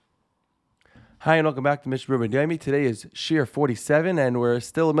Hi and welcome back to Mishnah Berurah Daimi. Today is Shir 47 and we're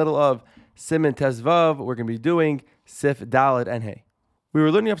still in the middle of Siman Tezvav. We're going to be doing Sif Daled and Hey. We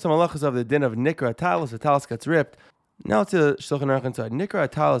were learning up some halachas of the din of Nikra Talis. The talis gets ripped. Now let's see the Shulchan Aruch inside. Nikra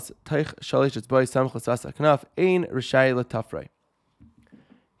Talis Teich Shalish Etzboi Samchus Asa Knaf Ein Rishai L'Tafrei.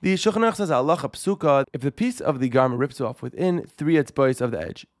 The Shulchan Aruch says halacha psuka, if the piece of the garment rips off within 3 etzbois of the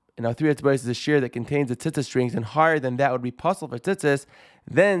edge. And now 3 etzbois is a shear that contains the tzitzis strings, and higher than that would be possible for tzitzis.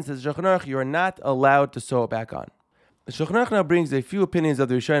 Then, says Shulchan Aruch, you are not allowed to sew it back on. The Shulchan Aruch now brings a few opinions of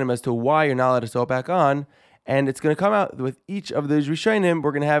the Rishonim as to why you're not allowed to sew it back on, and it's going to come out with each of those Rishonim.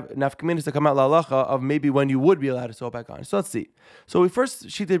 We're going to have nafkaminas to come out la'alacha of maybe when you would be allowed to sew it back on. So let's see. So we first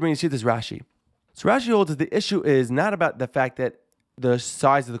bring this Rashi. So Rashi holds that the issue is not about the fact that the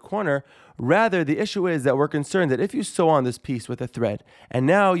size of the corner. Rather, the issue is that we're concerned that if you sew on this piece with a thread, and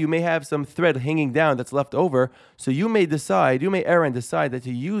now you may have some thread hanging down that's left over, so you may err and decide that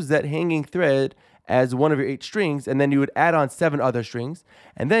to use that hanging thread as one of your 8 strings, and then you would add on 7 other strings,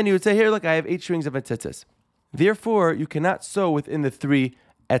 and then you would say, here, look, I have 8 strings of a tzitzis. Therefore, you cannot sew within the 3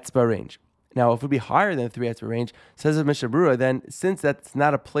 etzba range. Now, if it would be higher than 3 etzba range, says the Mishnah Berurah, then since that's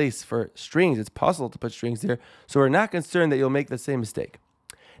not a place for strings, it's possible to put strings there, so we're not concerned that you'll make the same mistake.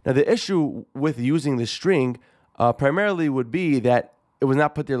 Now, the issue with using the string primarily would be that it was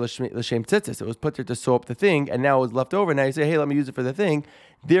not put there l'shem tzitzis. It was put there to sew up the thing, and now it was left over. Now you say, hey, let me use it for the thing.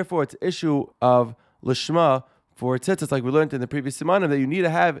 Therefore, it's an issue of l'shma for tzitzis, like we learned in the previous Siman, that you need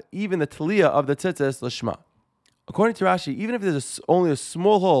to have even the taliyah of the tzitzis l'shma. According to Rashi, even if there's only a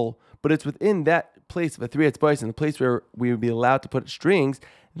small hole, but it's within that place of a 3 etzbais, in the place where we would be allowed to put strings,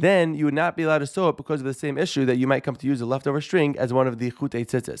 then you would not be allowed to sew it because of the same issue that you might come to use a leftover string as one of the chutei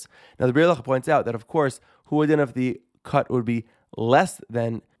tzitzis. Now the B'rei Halacha points out that, of course, who then if the cut would be less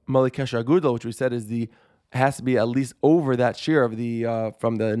than malikesh agudel, which we said has to be at least over that shear of the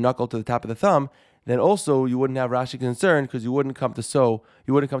from the knuckle to the top of the thumb, then also you wouldn't have Rashi concern because you wouldn't come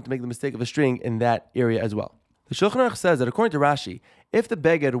to make the mistake of a string in that area as well. The Shulchan Aruch says that according to Rashi, if the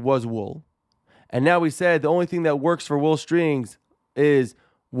beged was wool, and now we said the only thing that works for wool strings is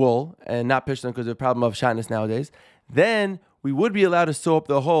wool and not pishtan because of the problem of shatnez nowadays, then we would be allowed to sew up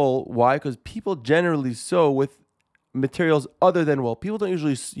the hole. Why? Because people generally sew with materials other than wool. People don't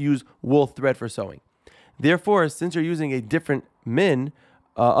usually use wool thread for sewing. Therefore, since you're using a different min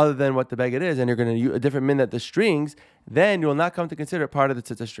other than what the beged is, and you're going to use a different min that the strings, then you will not come to consider it part of the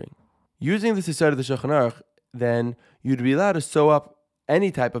tzitzis string. Using this aside of the Shulchan Aruch, then you'd be allowed to sew up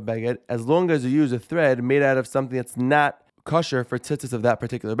any type of beged as long as you use a thread made out of something that's not kosher for tzitzis of that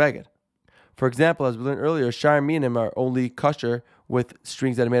particular beged. For example, as we learned earlier, shar minim are only kosher with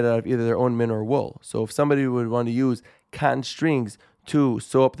strings that are made out of either their own min or wool. So if somebody would want to use cotton strings to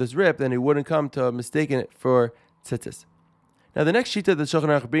sew up this rip, then he wouldn't come to mistaking it for tzitzis. Now the next shita that Shulchan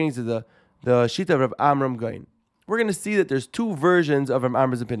Aruch brings is the shita of Rav Amram Gaon. We're going to see that there's 2 versions of Rav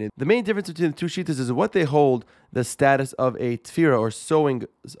Amram's opinion. The main difference between the 2 shitas is what they hold the status of a tefira or sewing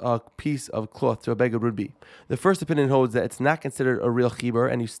a piece of cloth to a beged would be. The first opinion holds that it's not considered a real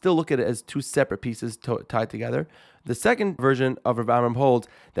chibur, and you still look at it as 2 separate pieces tied together. The second version of Rav Amram holds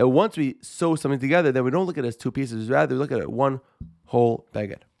that once we sew something together, then we don't look at it as 2 pieces, rather we look at it one whole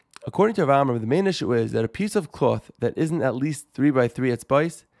beged. According to Rav Amram, the main issue is that a piece of cloth that isn't at least 3 by 3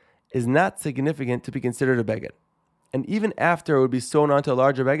 etzbais is not significant to be considered a beged. And even after it would be sewn onto a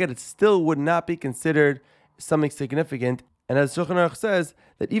larger beged, it still would not be considered something significant. And as Shulchan Aruch says,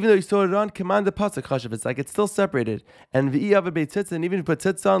 that even though you sewed it on, command the pasuk chashav, it's like it's still separated. And v'iyav beit tzitz, and even if you put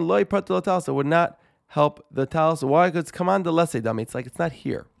tzitz on, loy pratul talis, it would not help the talis. Why? Because it's command the lesei dami. It's like it's not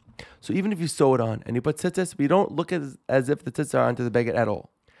here. So even if you sew it on and you put tzitzis, we don't look at it as if the tzitzis are onto the beged at all.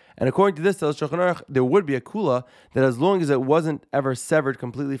 And according to this, tells Shulchan Aruch, there would be a kula that as long as it wasn't ever severed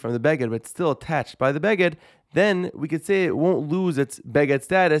completely from the beged, but still attached by the beged, then we could say it won't lose its beged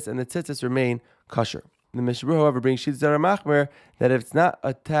status and the tzitzis remain kosher. The Mishnah Berurah, however, brings shittas machmer that if it's not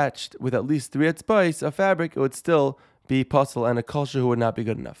attached with at least 3 etzbais of fabric, it would still be puzzle and a kosher would not be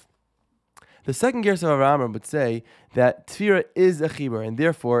good enough. The second gersa of Rav Amram would say that tefira is a chibur, and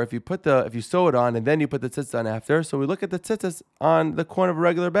therefore if you sew it on and then you put the tzitzis on after, so we look at the tzitzis on the corner of a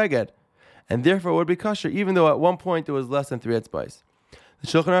regular beged, and therefore it would be kosher, even though at one point it was less than 3 etzbais. The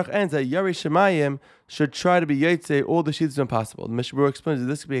Shulchan Aruch ends that Yari Shemayim should try to be Yetze all the sheets when possible. The Mishnah Berurah explains that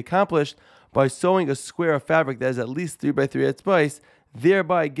this could be accomplished by sewing a square of fabric that is at least 3 by 3 etzbais,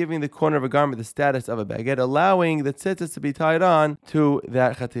 thereby giving the corner of a garment the status of a beged, allowing the tzitzis to be tied on to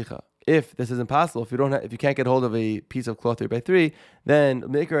that chaticha. If this isn't possible, if you can't get hold of a piece of cloth 3 by 3, then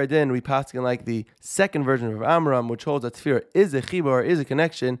Meikar Adin, we paskin like the second version of Amram, which holds that tefira is a chibur, is a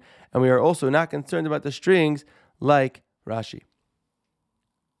connection, and we are also not concerned about the strings like Rashi.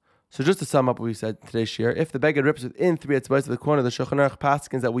 So just to sum up what we said today's shir, if the beged rips within 3 etzbais of the corner, the Shulchan Aruch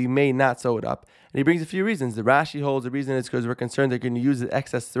paskins that we may not sew it up. And he brings a few reasons. The Rashi holds the reason is because we're concerned they're going to use the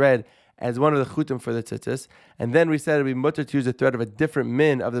excess thread as one of the chutim for the tzitzis. And then we said it would be mutter to use a thread of a different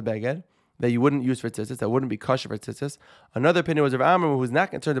min of the beged that you wouldn't use for tzitzis, that wouldn't be kosher for tzitzis. Another opinion was of Amram, who was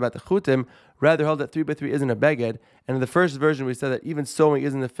not concerned about the chutim, rather held that 3x3 isn't a beged. And in the first version, we said that even sewing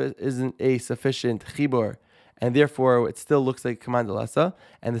isn't a sufficient chibur, and therefore it still looks like command lasa.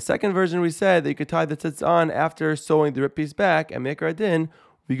 And the second version, we said that you could tie the tzitz on after sewing the rip piece back and make din.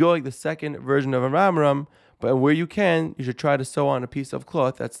 We go like the second version of Amram, but where you can, you should try to sew on a piece of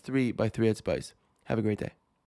cloth that's 3x3 etzbais. Have a great day.